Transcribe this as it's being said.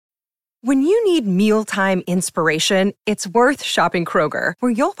When you need mealtime inspiration, it's worth shopping Kroger,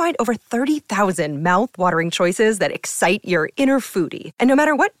 where you'll find over 30,000 mouth-watering choices that excite your inner foodie. And no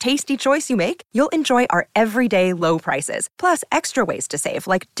matter what tasty choice you make, you'll enjoy our everyday low prices, plus extra ways to save,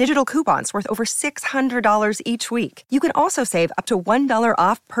 like digital coupons worth over $600 each week. You can also save up to $1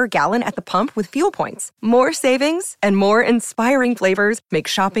 off per gallon at the pump with fuel points. More savings and more inspiring flavors make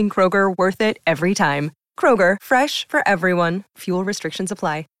shopping Kroger worth it every time. Kroger, fresh for everyone. Fuel restrictions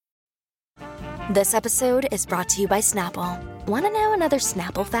apply. This episode is brought to you by Snapple. Want to know another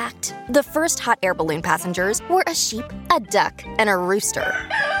Snapple fact? The first hot air balloon passengers were a sheep, a duck, and a rooster.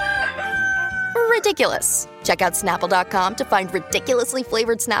 Ridiculous. Check out Snapple.com to find ridiculously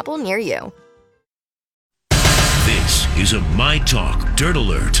flavored Snapple near you. This is a My Talk Dirt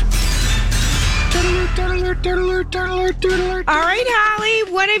Alert. All right,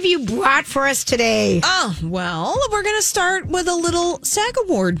 Holly, what have you brought for us today? Oh, well, we're going to start with a little SAG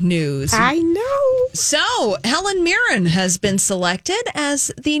Award news. I know. So, Helen Mirren has been selected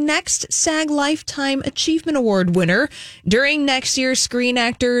as the next SAG Lifetime Achievement Award winner during next year's Screen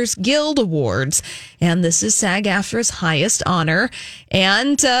Actors Guild Awards. And this is SAG-AFTRA's highest honor.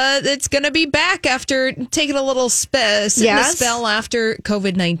 And it's going to be back after taking a little spell after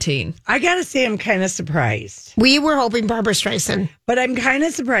COVID-19. I got to say, I'm kind of surprised. We were hoping Barbara Streisand. But I'm kind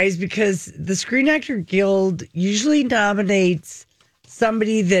of surprised because the Screen Actor Guild usually nominates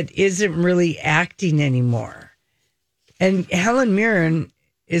somebody that isn't really acting anymore. And Helen Mirren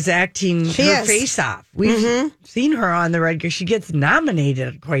is acting her face off. We've seen her on the red carpet. She gets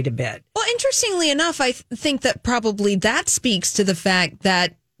nominated quite a bit. Well, interestingly enough, I think that probably that speaks to the fact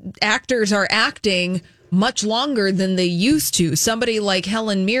that actors are acting much longer than they used to. Somebody like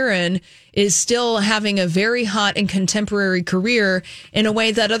Helen Mirren is still having a very hot and contemporary career in a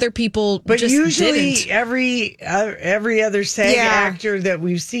way that other people but just usually didn't. every other SAG actor that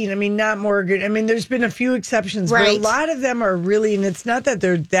we've seen, I mean, not Morgan, I mean, there's been a few exceptions, but a lot of them are really, and it's not that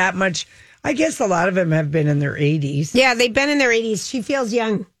they're that much, I guess a lot of them have been in their 80s. Yeah, they've been in their 80s. She feels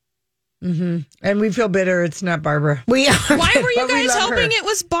young. Mm-hmm. And we feel bitter it's not Barbara. We are. Why were you guys hoping it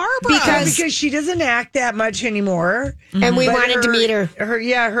was Barbara? Because she doesn't act that much anymore. And we wanted to meet her.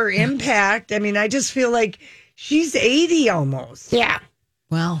 Her impact. I mean, I just feel like she's 80 almost. Yeah.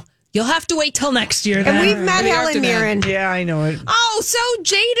 Well, you'll have to wait till next year then. And we've met Helen Mirren. Yeah, I know it. Oh, so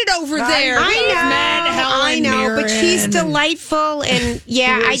jaded over there. I know, but she's delightful, and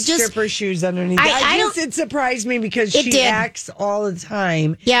I just stripper shoes underneath. It surprised me because she acts all the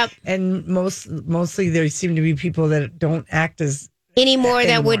time. Yep, and mostly there seem to be people that don't act as anymore.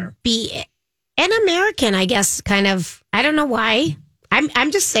 That would be an American, I guess. Kind of. I don't know why.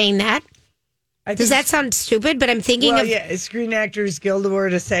 I'm just saying that. Does that sound stupid? But I'm thinking a Screen Actors Guild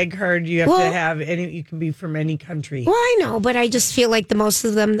Award, a SAG card. You have to have any. You can be from any country. Well, I know, but I just feel like the most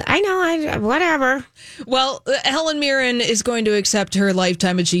of them. I know. Whatever. Well, Helen Mirren is going to accept her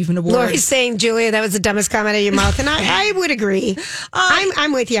Lifetime Achievement Award. Lori's saying, Julia, that was the dumbest comment out of your mouth, and I would agree.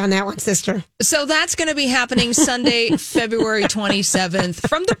 I'm with you on that one, sister. So that's going to be happening Sunday, February 27th,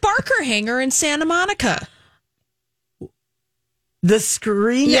 from the Barker Hangar in Santa Monica. The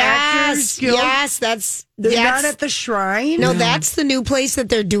Screen Actors Guild? Yes, They're not at the Shrine? No, that's the new place that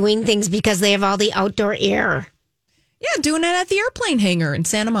they're doing things because they have all the outdoor air. Yeah, doing it at the airplane hangar in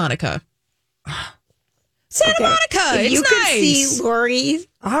Santa Monica. Santa Monica, it's you nice. Can see Lori.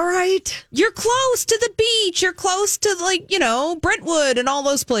 All right. You're close to the beach. You're close to, Brentwood and all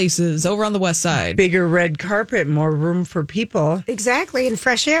those places over on the west side. Bigger red carpet, more room for people. Exactly, and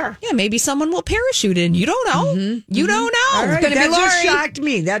fresh air. Yeah, maybe someone will parachute in. You don't know. Mm-hmm. You don't know. All right.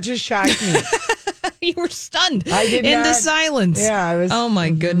 That just shocked me. You were stunned I did into silence. Yeah, I was. Oh,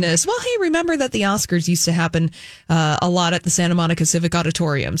 my goodness. Well, hey, remember that the Oscars used to happen a lot at the Santa Monica Civic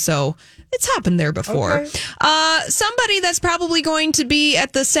Auditorium. So it's happened there before. Okay. Somebody that's probably going to be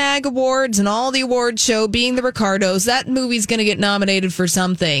at the SAG Awards and all the awards show being the Ricardos. That movie's going to get nominated for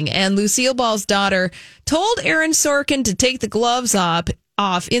something. And Lucille Ball's daughter told Aaron Sorkin to take the gloves off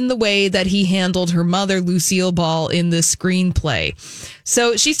in the way that he handled her mother, Lucille Ball, in the screenplay.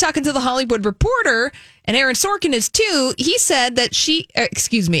 So she's talking to the Hollywood Reporter, and Aaron Sorkin is too. He said that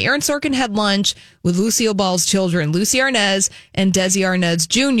Aaron Sorkin had lunch with Lucille Ball's children, Lucy Arnaz and Desi Arnaz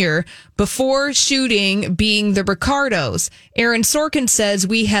Jr., before shooting Being the Ricardos. Aaron Sorkin says,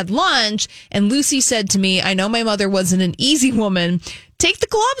 we had lunch, and Lucy said to me, I know my mother wasn't an easy woman. Take the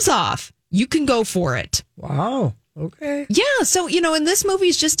gloves off. You can go for it. Wow. Okay. Yeah, so, in this movie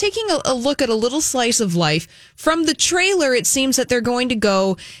is just taking a look at a little slice of life. From the trailer, it seems that they're going to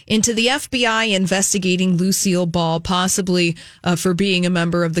go into the FBI investigating Lucille Ball, possibly for being a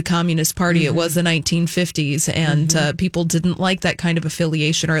member of the Communist Party. It was the 1950s, and people didn't like that kind of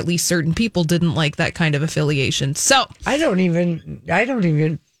affiliation, or at least certain people didn't like that kind of affiliation. So I don't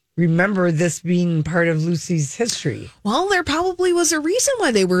even remember this being part of Lucy's history. Well, there probably was a reason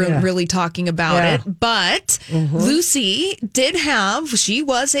why they weren't really talking about it. But Lucy she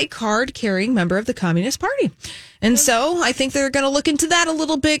was a card-carrying member of the Communist Party. And so I think they're going to look into that a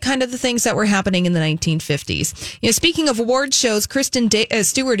little bit, kind of the things that were happening in the 1950s. Speaking of award shows, Kristen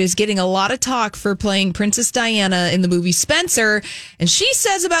Stewart is getting a lot of talk for playing Princess Diana in the movie Spencer. And she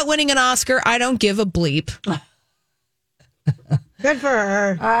says about winning an Oscar, I don't give a bleep. Good for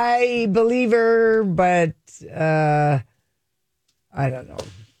her. I believe her, but I don't know.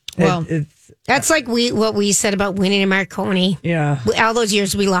 Well, that's like what we said about winning a Marconi. Yeah. All those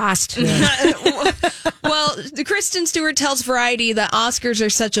years we lost. Well, Kristen Stewart tells Variety that Oscars are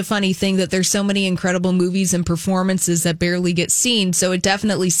such a funny thing that there's so many incredible movies and performances that barely get seen. So it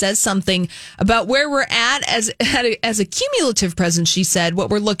definitely says something about where we're at as a cumulative presence, she said, what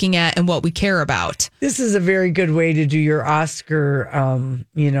we're looking at and what we care about. This is a very good way to do your Oscar,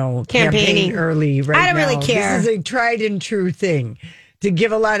 campaign early right now. I don't really care. This is a tried and true thing. To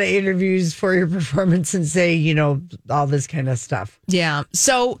give a lot of interviews for your performance and say, all this kind of stuff. Yeah.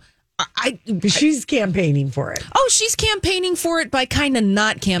 So she's campaigning for it. Oh, she's campaigning for it by kind of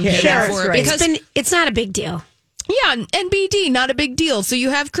not campaigning for it. Right. Because it's not a big deal. Yeah, NBD, not a big deal. So you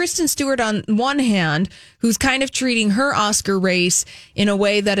have Kristen Stewart on one hand, who's kind of treating her Oscar race in a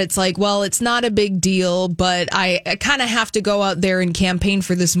way that it's like, well, it's not a big deal, but I kind of have to go out there and campaign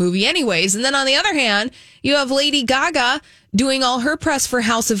for this movie anyways. And then on the other hand, you have Lady Gaga doing all her press for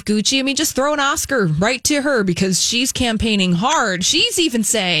House of Gucci. I mean, just throw an Oscar right to her because she's campaigning hard. She's even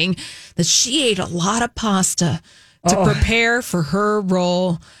saying that she ate a lot of pasta to prepare for her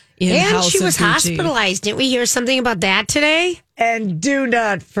role. And she was hospitalized. Didn't we hear something about that today? And do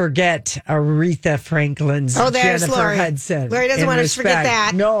not forget Aretha Franklin's Jennifer Lori. Hudson. Lori doesn't want us to forget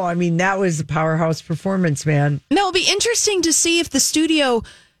that. No, I mean, that was a powerhouse performance, man. No, it'll be interesting to see if the studio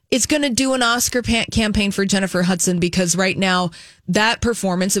is going to do an Oscar campaign for Jennifer Hudson, because right now that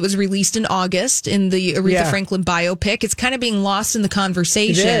performance, it was released in August in the Aretha Franklin biopic. It's kind of being lost in the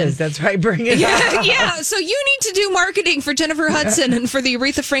conversation. It is. That's why I bring it up. Yeah. So you need to do marketing for Jennifer Hudson and for the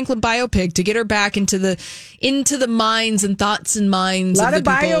Aretha Franklin biopic to get her back into the minds and thoughts and minds of the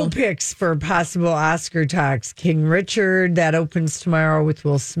people. A lot of people. biopics for possible Oscar talks. King Richard, that opens tomorrow with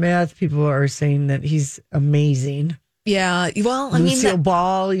Will Smith. People are saying that he's amazing. Yeah, well, Lucille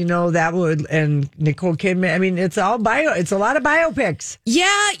Ball, that would, and Nicole Kidman. I mean, it's a lot of biopics.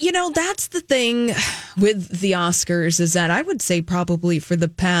 Yeah, that's the thing with the Oscars is that I would say probably for the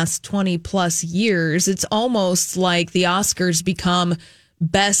past 20 plus years, it's almost like the Oscars become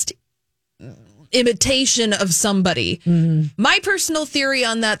best imitation of somebody. Mm-hmm. My personal theory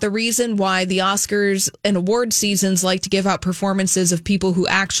on that, the reason why the Oscars and award seasons like to give out performances of people who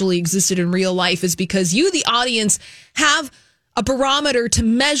actually existed in real life is because you, the audience, have a barometer to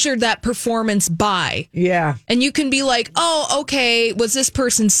measure that performance by. Yeah. And you can be like, oh, okay, was this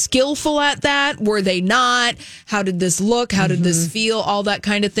person skillful at that? Were they not? How did this look? How did this feel? All that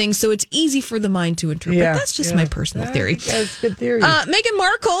kind of thing. So it's easy for the mind to interpret. Yeah. That's just my personal theory. That's good theory. Meghan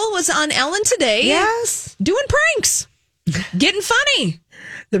Markle was on Ellen today. Yes. Doing pranks. Getting funny.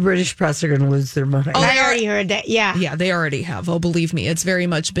 The British press are going to lose their mind. I already heard that. Yeah. Yeah, they already have. Oh, believe me, it's very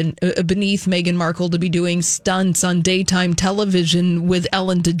much been beneath Meghan Markle to be doing stunts on daytime television with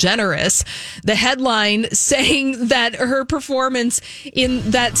Ellen DeGeneres. The headline saying that her performance in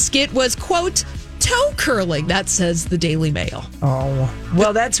that skit was, quote, toe curling. That says the Daily Mail. Oh,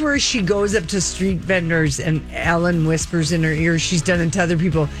 well, that's where she goes up to street vendors and Ellen whispers in her ear. She's done it to other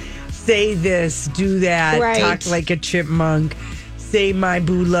people. Say this, do that, talk like a chipmunk. Say my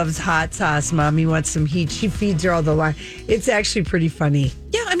boo loves hot sauce. Mommy wants some heat. She feeds her all the line. It's actually pretty funny.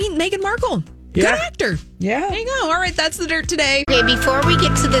 Yeah, I mean, Meghan Markle. Good actor. Yeah. There you go. All right, that's the dirt today. Okay, before we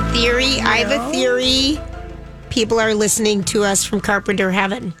get to the theory, I have a theory. People are listening to us from Carpenter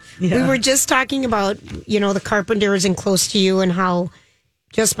Heaven. Yeah. We were just talking about, the Carpenters and Close to You and how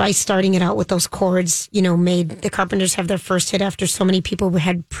just by starting it out with those chords, made the Carpenters have their first hit after so many people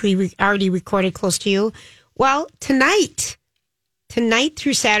had already recorded Close to You. Well, tonight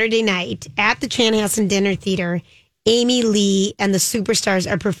through Saturday night at the Chanhassen Dinner Theater, Amy Lee and the Superstars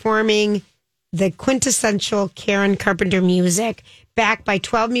are performing the quintessential Karen Carpenter music, backed by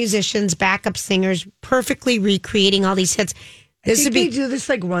 12 musicians, backup singers, perfectly recreating all these hits. I think they do this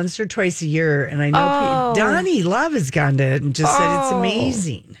like once or twice a year, and I know Donnie Love has gone to it and just said it's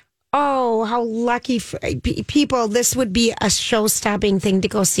amazing. Oh, how lucky for people. This would be a show-stopping thing to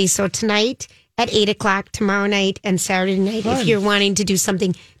go see. So tonight at 8 o'clock, tomorrow night, and Saturday night, if you're wanting to do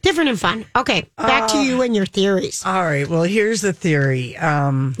something different and fun. Okay, back to you and your theories. All right, well, here's the theory.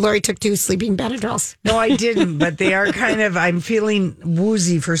 Lori took 2 sleeping Benadryls. No, I didn't, but they are kind of, I'm feeling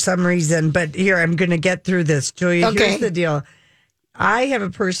woozy for some reason. But here, I'm going to get through this. Julia, here's the deal. I have a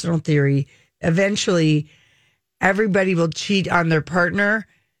personal theory. Eventually, everybody will cheat on their partner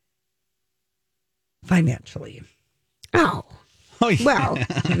financially. Oh, yeah. well,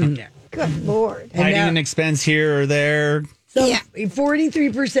 good Lord. Hiding an expense here or there. So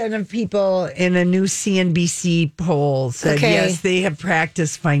 43% of people in a new CNBC poll said yes, they have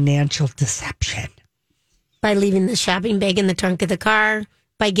practiced financial deception. By leaving the shopping bag in the trunk of the car,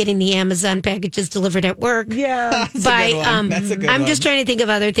 by getting the Amazon packages delivered at work. Yeah. That's a good one. I'm just trying to think of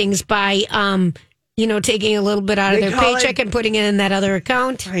other things by taking a little bit out of their paycheck and putting it in that other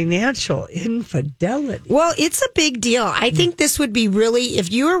account. Financial infidelity. Well, it's a big deal. I think this would be really,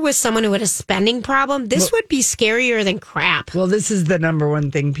 if you were with someone who had a spending problem, this would be scarier than crap. Well, this is the number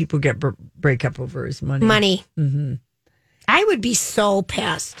one thing people get break up over is money. Money. Mm-hmm. I would be so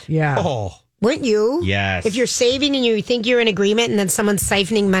pissed. Yeah. Oh, wouldn't you? yes. If you're saving and you think you're in agreement and then someone's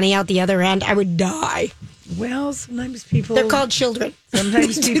siphoning money out the other end, I would die. Well, sometimes people... They're called children.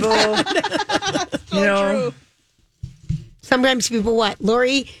 Sometimes people... True. Sometimes people what?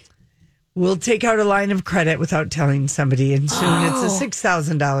 Lori? We'll take out a line of credit without telling somebody, and soon it's a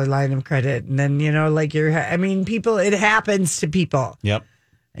 $6,000 line of credit. And then, people, it happens to people. Yep.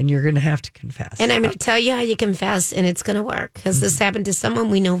 And you're going to have to confess. And I'm going to tell you how you confess, and it's going to work. Because this happened to someone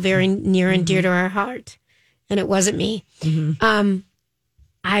we know very near and dear to our heart. And it wasn't me. Mm-hmm.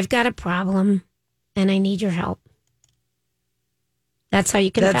 I've got a problem, and I need your help. That's how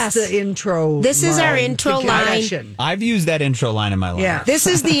you confess. That's the intro. This is our intro line. I've used that intro line in my life. Yeah. This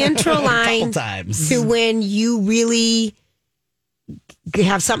is the intro line a couple times. to when you really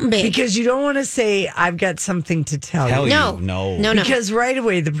have something big. Because you don't want to say, I've got something to tell you. No. Because right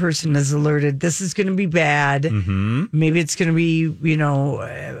away the person is alerted, this is going to be bad. Mm-hmm. Maybe it's going to be,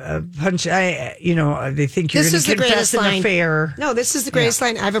 a punch. They think you're going to confess an affair. No, this is the greatest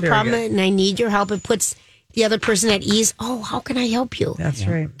line. I have a problem and I need your help. It puts the other person at ease. Oh, how can I help you? That's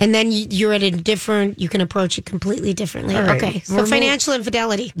right. And then you're at you can approach it completely differently. Right. Okay. So financial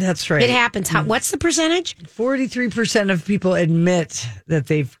infidelity. That's right. It happens. What's the percentage? 43% of people admit that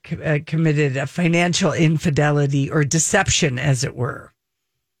they've committed a financial infidelity or deception, as it were.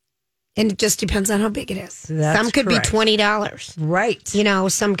 And it just depends on how big it is. Some could correct. be $20. Right.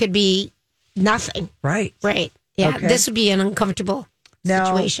 Some could be nothing. Right. Yeah. Okay. This would be an uncomfortable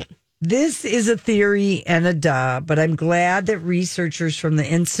situation. This is a theory and a duh, but I'm glad that researchers from the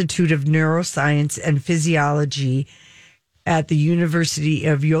Institute of Neuroscience and Physiology at the University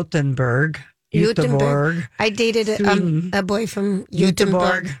of Göteborg. I dated a boy from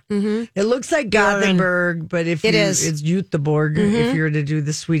Göteborg. Mm-hmm. It looks like Gothenburg, but it's Göteborg if you're to do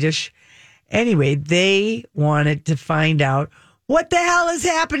the Swedish. Anyway, they wanted to find out what the hell is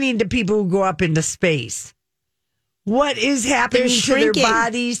happening to people who go up into space. What is happening to their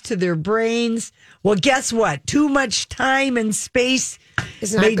bodies, to their brains? Well, guess what? Too much time and space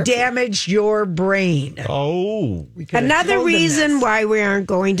may damage your brain. Oh. Another reason why we aren't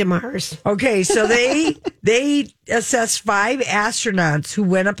going to Mars. Okay, so they assessed 5 astronauts who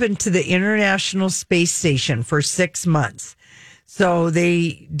went up into the International Space Station for 6 months. So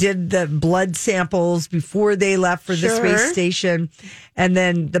they did the blood samples before they left for the space station, and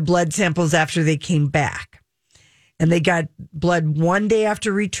then the blood samples after they came back. And they got blood 1 day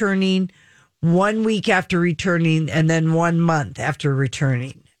after returning, 1 week after returning, and then 1 month after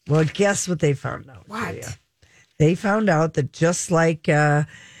returning. Well, guess what they found out? What? They found out that just like the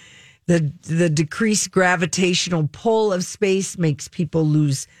decreased gravitational pull of space makes people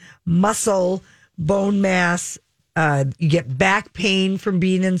lose muscle, bone mass, you get back pain from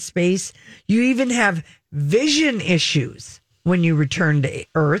being in space. You even have vision issues when you return to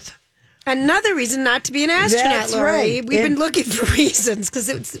Earth. Another reason not to be an astronaut, That's Lori. right. We've been looking for reasons because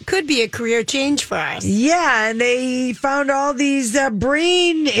it could be a career change for us. Yeah, and they found all these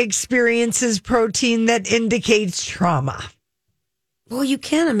brain experiences protein that indicates trauma. Well, you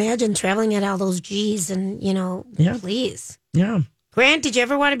can't imagine traveling at all those G's and, please. Yeah. Grant, did you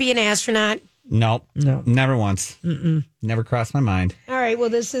ever want to be an astronaut? Nope. No. Never once. Mm-mm. Never crossed my mind. All right, well,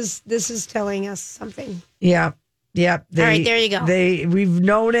 this is telling us something. Yeah. Yeah. All right, there you go. We've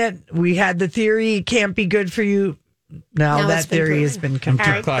known it. We had the theory. It can't be good for you. Now that it's been theory has proven. been I'm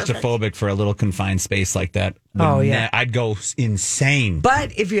confirmed. too All right, claustrophobic for a little confined space like that. Oh, yeah. I'd go insane.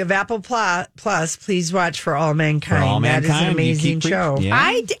 But if you have Apple Plus, please watch For All Mankind. For All That is Mankind, an you amazing keep show. Yeah.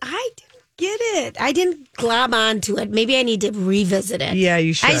 I didn't get it. I didn't glob onto it. Maybe I need to revisit it. Yeah,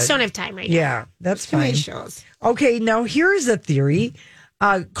 you should. I just don't have time right now. Yeah, that's Too many fine. shows. Okay, now here's a theory.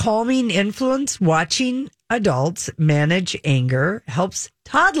 Calming influence, watching adults manage anger helps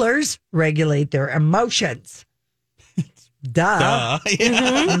toddlers regulate their emotions. Duh.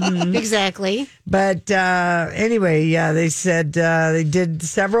 Yeah. Exactly. But anyway, yeah, they said they did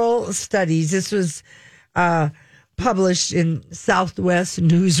several studies. This was published in Southwest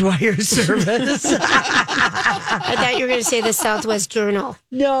Newswire Service. I thought you were going to say the Southwest Journal.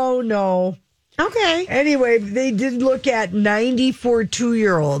 No. Okay. Anyway, they did look at 94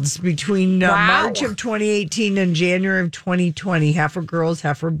 2-year-olds between Wow. March of 2018 and January of 2020. Half are girls,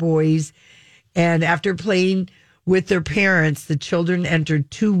 half are boys. And after playing with their parents, the children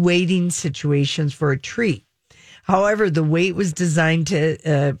entered 2 waiting situations for a treat. However, the wait was designed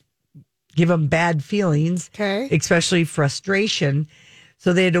to give them bad feelings, especially frustration.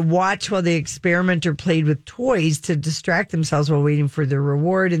 So they had to watch while the experimenter played with toys to distract themselves while waiting for their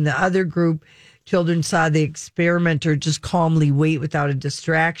reward. In the other group, children saw the experimenter just calmly wait without a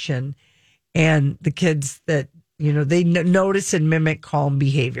distraction. And the kids that, they notice and mimic calm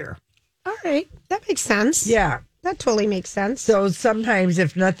behavior. All right. That makes sense. Yeah. That totally makes sense. So sometimes,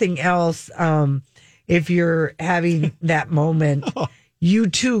 if nothing else, if you're having that moment, you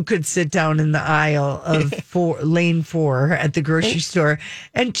too could sit down in the aisle of lane 4 at the grocery store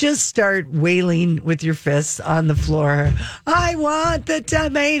and just start wailing with your fists on the floor. I want the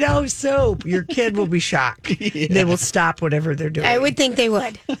tomato soup. Your kid will be shocked. They will stop whatever they're doing. I would think they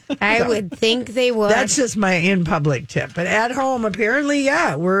would. I would think they would. That's just my in public tip. But at home, apparently,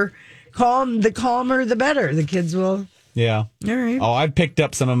 we're calm. The calmer, the better. The kids will. Yeah. All right. Oh, I've picked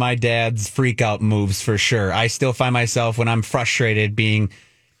up some of my dad's freak out moves for sure. I still find myself when I'm frustrated being,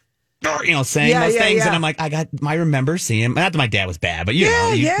 saying those things. And I'm like, I remember seeing him. Not that my dad was bad, but you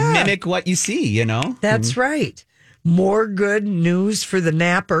mimic what you see, That's right. More good news for the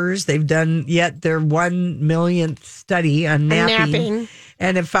nappers. They've done yet their 1 millionth study on napping.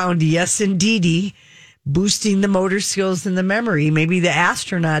 And have found, yes, indeedy, boosting the motor skills and the memory. Maybe the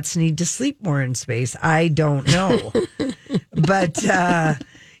astronauts need to sleep more in space. I don't know. But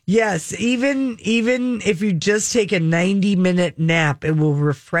yes, even if you just take a 90-minute nap, it will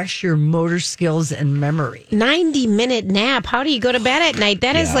refresh your motor skills and memory. 90-minute nap. How do you go to bed at night?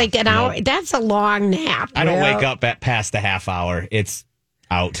 That is like an hour. That's a long nap. I don't wake up at past the half hour. It's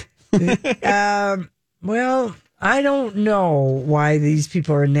out. Well, I don't know why these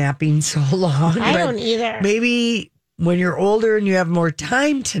people are napping so long. I don't either. Maybe when you're older and you have more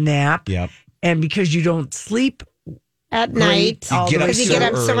time to nap, and because you don't sleep at night, because you get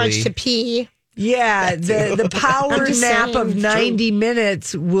up so much to pee. Yeah, the power nap of 90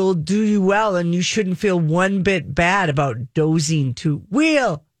 minutes will do you well, and you shouldn't feel one bit bad about dozing to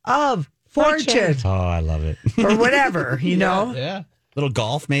Wheel of Fortune. Oh, I love it. Or whatever, Yeah. Little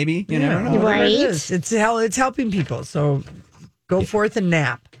golf, maybe. You never know. Whatever it is. It's helping people. So go forth and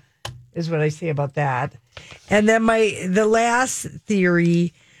nap is what I say about that. And then the last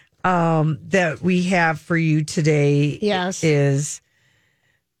theory that we have for you today is,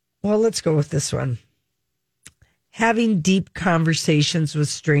 well, let's go with this one. Having deep conversations with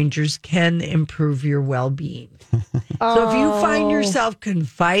strangers can improve your well-being. So if you find yourself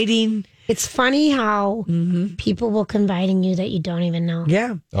confiding, it's funny how people will confide in you that you don't even know.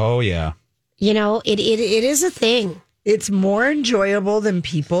 Yeah. Oh, yeah. It is a thing. It's more enjoyable than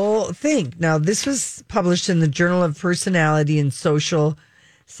people think. Now, this was published in the Journal of Personality and Social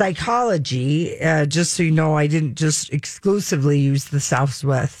Psychology. Just so you know, I didn't just exclusively use the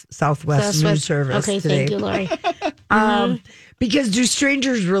Southwest News Service Okay, today. thank you, Lori. Because do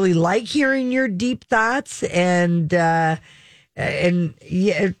strangers really like hearing your deep thoughts? And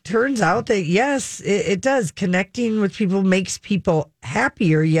it turns out that yes, it does. Connecting with people makes people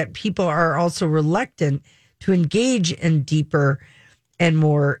happier, yet people are also reluctant to engage in deeper and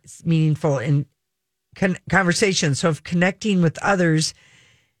more meaningful conversations. So if connecting with others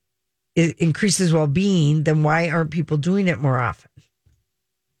increases well-being, then why aren't people doing it more often?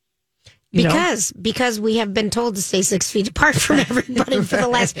 Because we have been told to stay 6 feet apart from everybody for the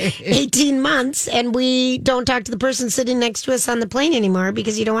last 18 months, and we don't talk to the person sitting next to us on the plane anymore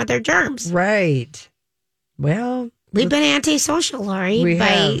because you don't want their germs. Right. Well, we've been antisocial, Lori. We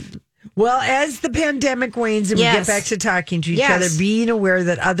have. Well, as the pandemic wanes and we get back to talking to each other, being aware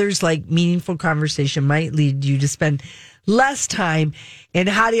that others like meaningful conversation might lead you to spend less time? And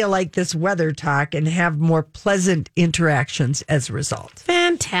how do you like this weather talk and have more pleasant interactions as a result?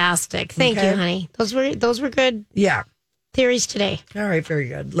 Fantastic. Thank you, honey. Those were good theories today. All right, very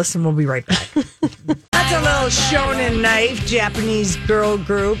good. Listen, we'll be right back. That's a little Shonen Knife, Japanese girl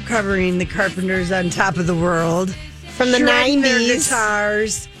group covering the Carpenters on Top of the World. From the 90s. Their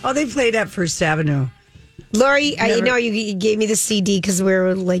guitars. Oh, they played at First Avenue. Lori, you gave me the CD because we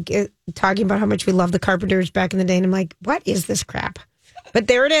were talking about how much we love the Carpenters back in the day. And I'm like, what is this crap? But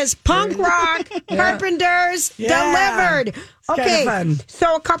there it is. Punk rock, Carpenters, delivered. Okay, fun.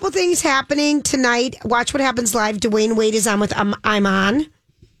 So a couple things happening tonight. Watch What Happens Live. Dwayne Wade is on with I'm On.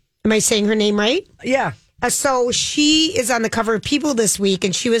 Am I saying her name right? Yeah. So she is on the cover of People this week,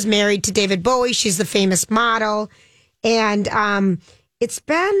 and she was married to David Bowie. She's the famous model. And it's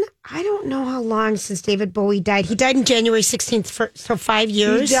been, I don't know how long since David Bowie died. He died on January 16th, so 5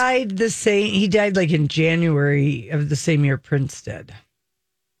 years. He died like in January of the same year Prince did.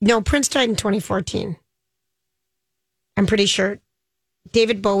 No, Prince died in 2014. I'm pretty sure.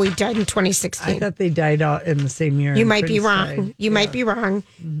 David Bowie died in 2016. I thought they died all in the same year. You might be wrong. You might be wrong,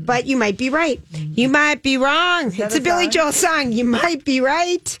 but you might be right. You might be wrong. It's a Billy Joel song. You might be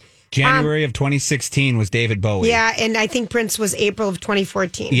right. January of 2016 was David Bowie. Yeah, and I think Prince was April of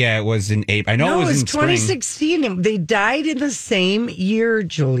 2014. Yeah, it was in April. I know it was in 2016. spring. They died in the same year,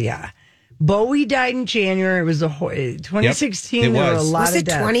 Julia. Bowie died in January. It was 2016. Yep, there were a lot was of it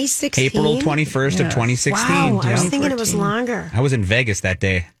deaths. 2016? April 21st of 2016. Wow, I was thinking it 2014. was longer. I was in Vegas that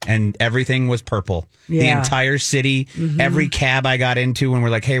day, and everything was purple. The entire city, every cab I got into, when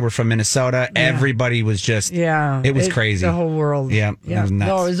we're like, hey, we're from Minnesota, everybody was just, it was crazy. The whole world. Yeah, it was nuts.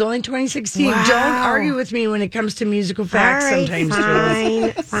 No, it was only 2016. Wow. Don't argue with me when it comes to musical facts sometimes,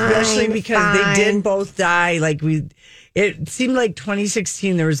 Jules. Especially because they did both die. It seemed like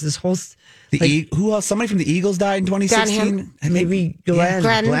 2016, there was this whole... who else? Somebody from the Eagles died in 2016? Maybe Glenn.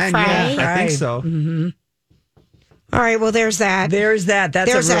 Glenn Frey. Yeah, I think so. Mm-hmm. All right, well, there's that.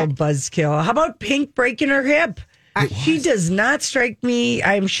 That's a real buzzkill. How about Pink breaking her hip? She does not strike me.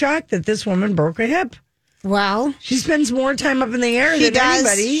 I'm shocked that this woman broke a hip. Well, she spends more time up in the air than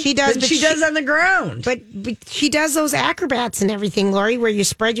anybody. She does, than she does on the ground. But she does those acrobats and everything, Lori, where you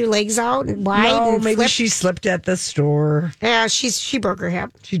spread your legs out and wide. No, and maybe flip. she slipped at the store. Yeah, she broke her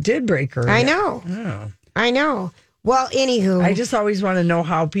hip. She did break her hip. I know. Oh. I know. Well, anywho, I just always want to know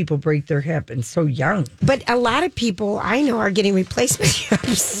how people break their hip and so young. But a lot of people I know are getting replacement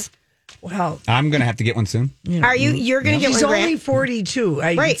hips. Well, I'm going to have to get one soon. Are you? You're going to get one. She's only 42.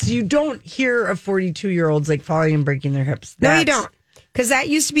 Right. So you don't hear of 42-year-olds like falling and breaking their hips. No, you don't. Because that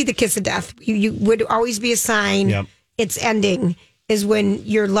used to be the kiss of death. You would always be a sign it's ending is when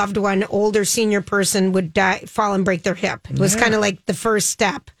your loved one, older senior person, would fall and break their hip. It was kind of like the first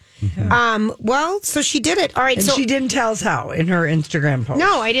step. Well, so she did it. All right. And so she didn't tell us how in her Instagram post.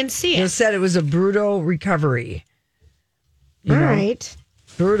 No, I didn't see it. She said it was a brutal recovery. All right.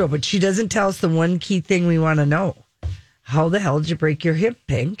 Brutal, but she doesn't tell us the one key thing we want to know. How the hell did you break your hip,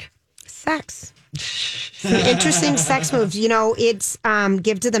 Pink? Sex. Some interesting sex moves. It's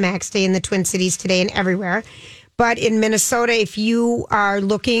Give to the Max Day in the Twin Cities today and everywhere. But in Minnesota, if you are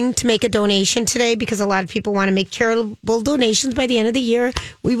looking to make a donation today, because a lot of people want to make charitable donations by the end of the year,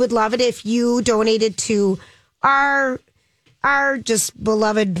 we would love it if you donated to our just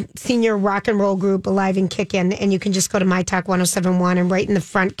beloved senior rock and roll group, Alive and Kickin', and you can just go to My Talk 1071 and right in the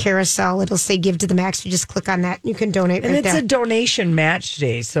front carousel, it'll say Give to the Max. You just click on that and you can donate and right there. And it's a donation match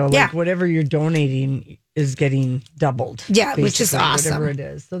day, so whatever you're donating is getting doubled. Yeah, which is awesome. Whatever it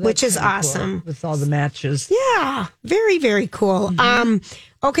is. So which is awesome. Cool, with all the matches. Yeah, very, very cool.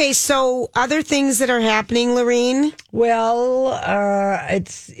 Okay, so other things that are happening, Lorene? Well,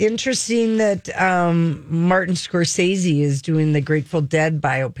 it's interesting that Martin Scorsese is doing the Grateful Dead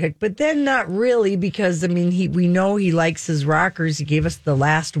biopic, but then not really because, we know he likes his rockers. He gave us The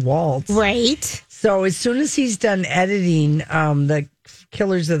Last Waltz. Right. So as soon as he's done editing the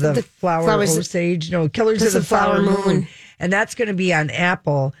Killers of the Killers of the Flower Moon, and that's going to be on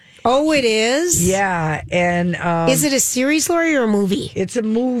Apple. Oh, it is? Yeah. And is it a series, Lori, or a movie? It's a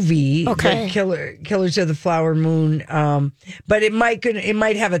movie. Okay. Killers of the Flower Moon. But it might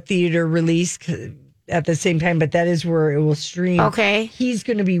have a theater release at the same time, but that is where it will stream. Okay. He's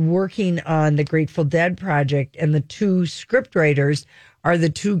going to be working on the Grateful Dead project, and the two script writers are the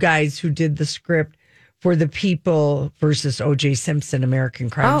two guys who did the script for The People versus O.J. Simpson American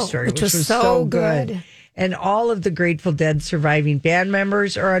Crime Story, which was so good. And all of the Grateful Dead surviving band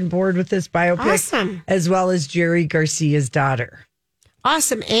members are on board with this biopic. Awesome. As well as Jerry Garcia's daughter.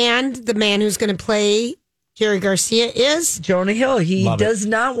 Awesome. And the man who's going to play Jerry Garcia is? Jonah Hill. He does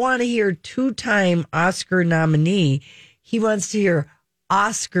not want to hear two-time Oscar nominee he wants to hear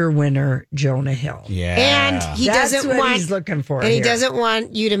Oscar winner Jonah Hill. Yeah. And he That's doesn't what want he's looking for. And he here. doesn't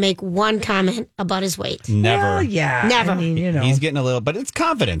want you to make one comment about his weight. Never. Well, yeah. Never. I mean, He's getting a little, but it's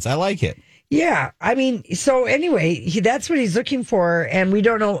confidence. I like it. Yeah. I mean, so anyway, that's what he's looking for. And we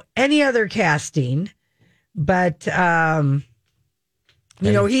don't know any other casting, but,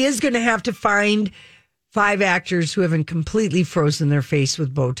 he is going to have to find 5 actors who haven't completely frozen their face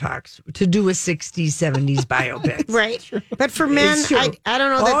with Botox to do a 60s, 70s biopic. Right. But for men, It's true. I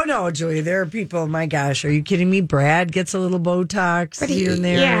don't know. That, Oh, no, Julia, there are people, my gosh, are you kidding me? Brad gets a little Botox here and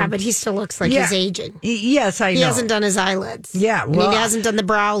there. Yeah, but he still looks like he's aging. Yes, I know. He hasn't done his eyelids. Yeah, And well, he hasn't done the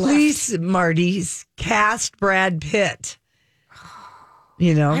brow lift. Please, Marty, cast Brad Pitt.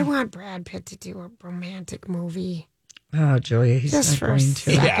 I want Brad Pitt to do a romantic movie. Oh, Julia, he's Just not for going a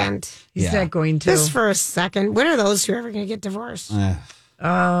to. second. He's not going to. Just for a second. When are those two ever going to get divorced?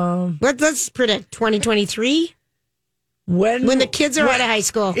 Let's predict 2023. When the kids are out of high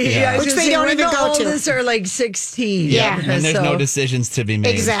school, I was which gonna they say, don't when even the go to. oldest are like 16. Yeah. And there's no decisions to be made.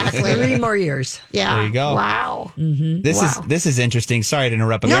 Exactly. 3 more years. Yeah. There you go. Wow. This is interesting. Sorry to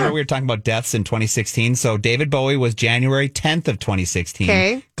interrupt, but remember we were talking about deaths in 2016. So David Bowie was January 10th of 2016.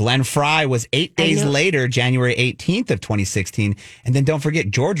 Okay. Glenn Fry was 8 days later, January 18th of 2016. And then don't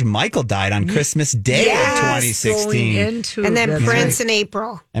forget, George Michael died on Christmas Day of 2016. And then Prince in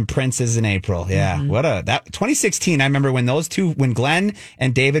April. And Prince is in April. Yeah. 2016. I remember when when Glenn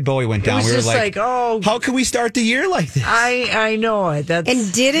and David Bowie went down, was we were just like, oh, how could we start the year like this? I know it. That's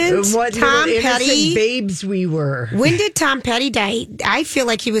And didn't what Tom little innocent Petty- babes we were. When did Tom Petty die? I feel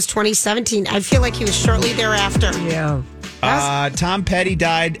like he was 2017. I feel like he was shortly thereafter. Yeah. Tom Petty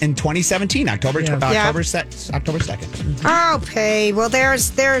died in 2017, October 2nd. Okay, well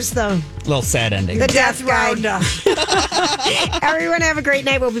there's the Little sad ending. death round. roundup. Everyone have a great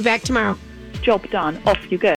night. We'll be back tomorrow. Job done. Off you go.